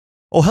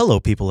Oh, hello,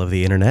 people of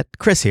the internet.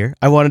 Chris here.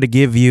 I wanted to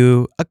give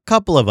you a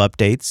couple of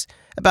updates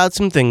about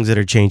some things that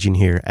are changing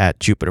here at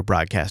Jupiter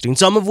Broadcasting,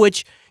 some of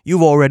which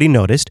you've already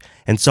noticed,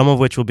 and some of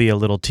which will be a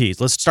little tease.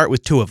 Let's start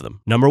with two of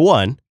them. Number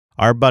one,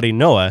 our buddy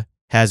Noah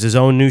has his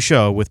own new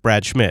show with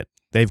Brad Schmidt.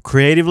 They've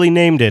creatively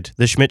named it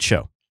The Schmidt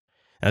Show.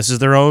 Now, this is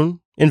their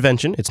own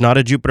invention. It's not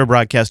a Jupiter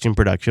Broadcasting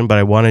production, but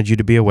I wanted you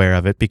to be aware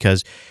of it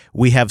because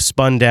we have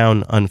spun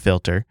down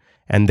Unfilter,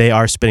 and they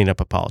are spinning up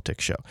a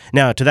politics show.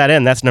 Now, to that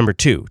end, that's number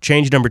two.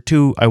 Change number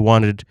two I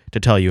wanted to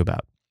tell you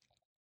about.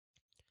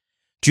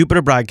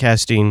 Jupiter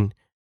Broadcasting,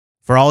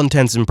 for all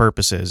intents and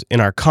purposes,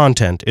 in our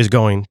content, is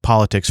going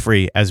politics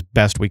free as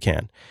best we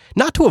can.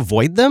 Not to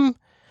avoid them,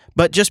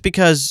 but just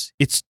because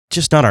it's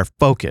just not our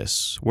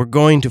focus. We're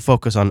going to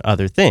focus on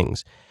other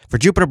things. For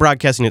Jupiter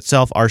Broadcasting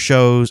itself, our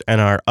shows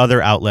and our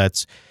other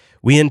outlets,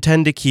 we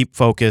intend to keep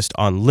focused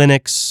on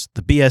Linux,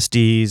 the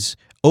BSDs,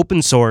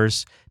 open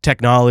source,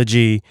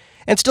 technology,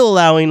 and still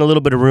allowing a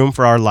little bit of room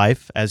for our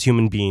life as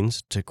human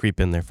beings to creep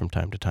in there from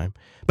time to time.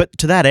 But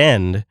to that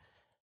end,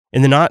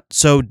 in the not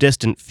so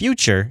distant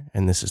future,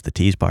 and this is the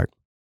tease part,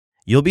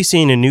 you'll be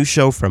seeing a new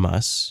show from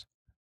us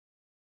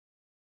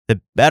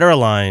that better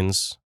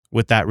aligns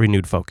with that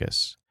renewed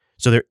focus.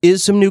 So there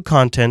is some new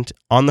content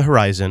on the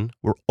horizon.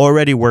 We're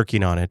already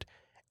working on it,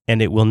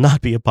 and it will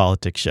not be a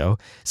politics show.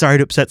 Sorry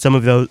to upset some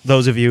of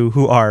those of you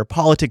who are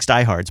politics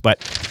diehards,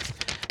 but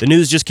the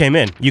news just came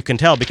in. You can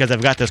tell because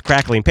I've got this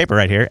crackling paper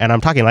right here, and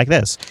I'm talking like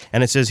this.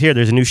 And it says here,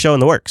 there's a new show in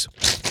the works.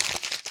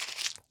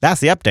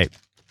 That's the update.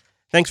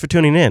 Thanks for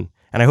tuning in,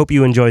 and I hope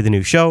you enjoy the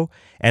new show.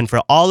 And for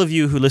all of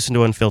you who listen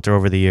to Unfilter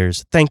over the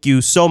years, thank you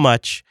so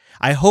much.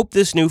 I hope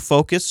this new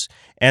focus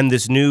and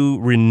this new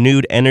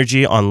renewed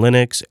energy on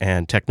Linux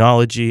and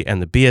technology and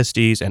the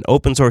BSDs and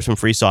open source and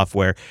free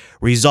software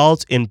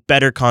results in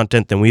better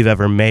content than we've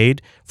ever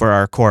made for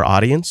our core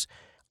audience.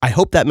 I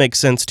hope that makes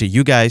sense to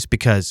you guys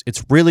because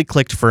it's really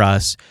clicked for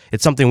us.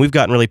 It's something we've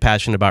gotten really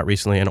passionate about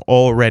recently and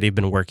already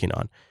been working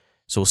on.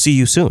 So we'll see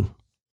you soon.